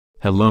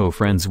Hello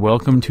friends,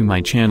 welcome to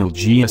my channel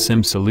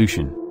GSM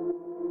Solution.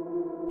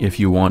 If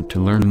you want to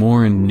learn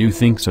more and new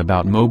things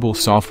about mobile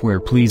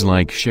software, please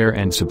like, share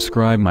and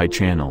subscribe my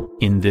channel.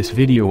 In this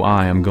video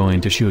I am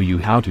going to show you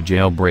how to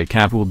jailbreak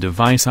Apple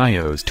device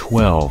iOS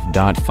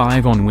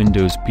 12.5 on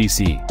Windows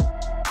PC.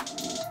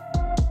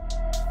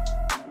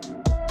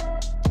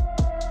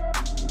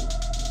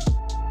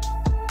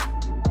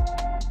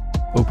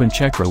 Open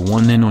Chekra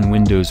 1N on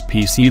Windows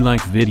PC.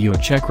 Like video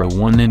Chekra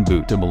 1N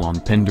bootable on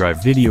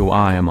pendrive. Video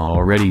I am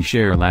already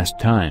share last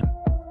time.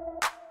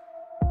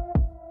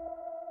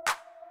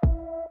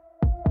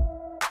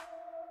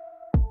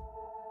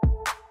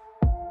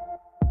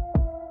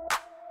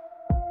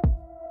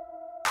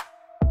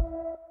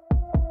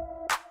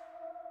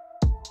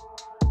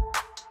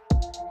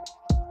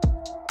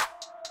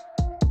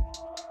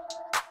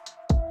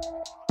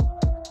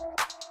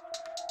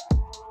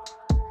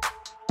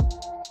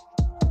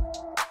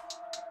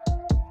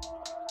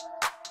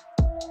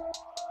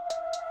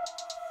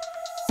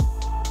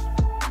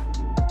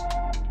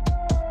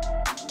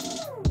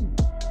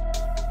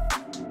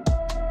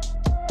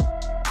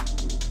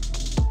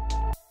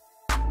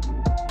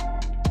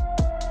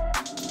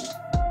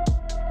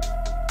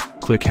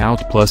 Click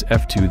Alt plus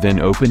F2, then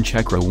open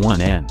Chekra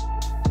 1N.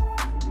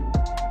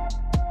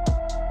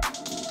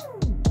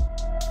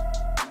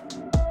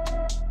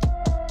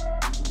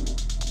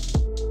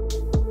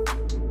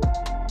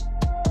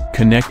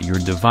 Connect your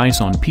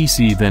device on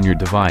PC, then your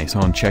device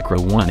on Chekra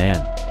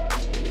 1N.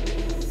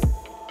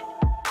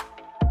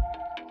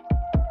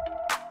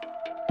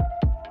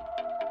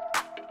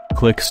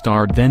 Click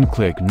Start, then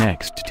click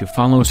Next to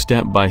follow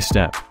step by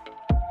step.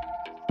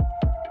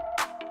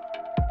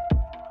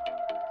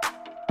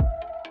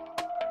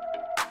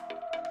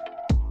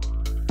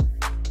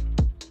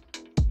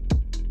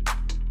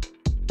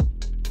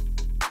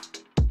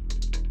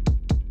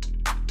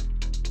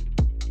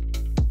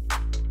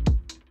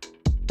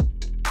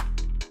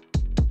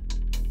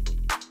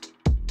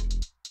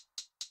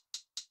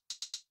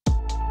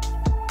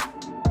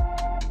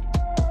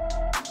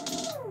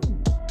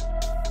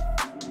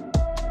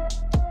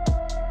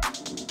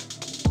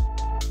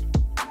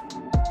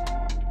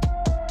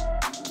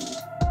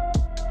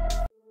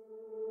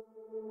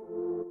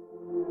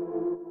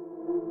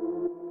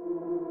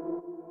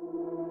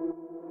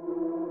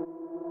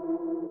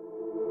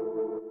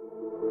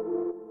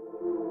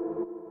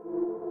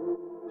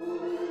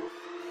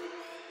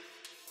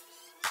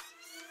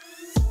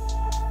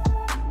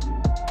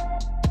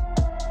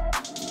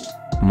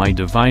 My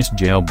device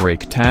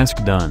jailbreak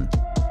task done.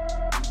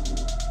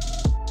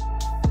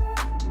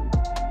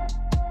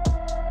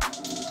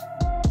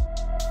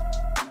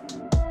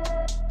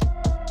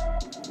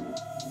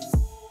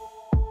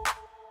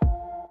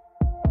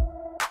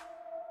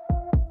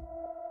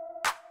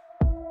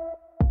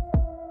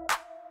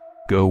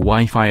 Go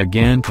Wi-Fi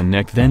again,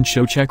 connect, then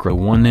show Chekra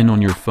 1N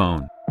on your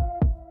phone.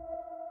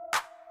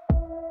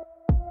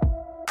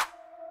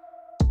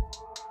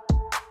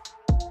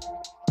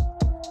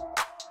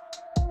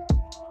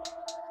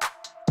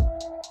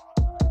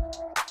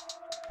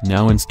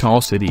 Now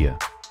install Cydia.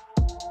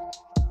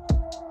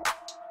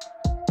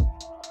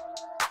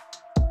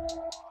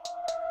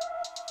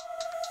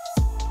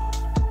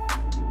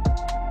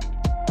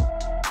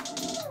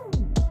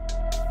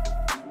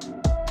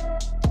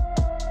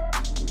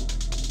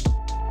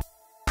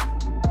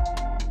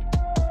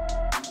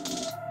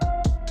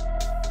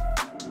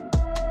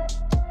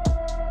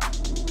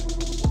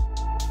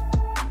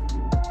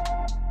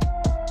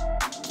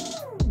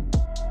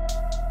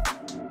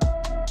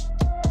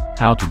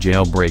 How to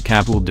jailbreak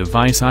Apple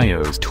device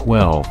iOS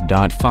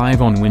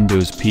 12.5 on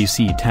Windows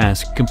PC.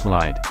 Task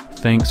complied.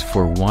 Thanks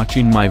for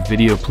watching my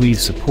video.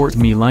 Please support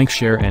me, like,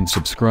 share and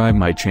subscribe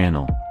my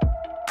channel.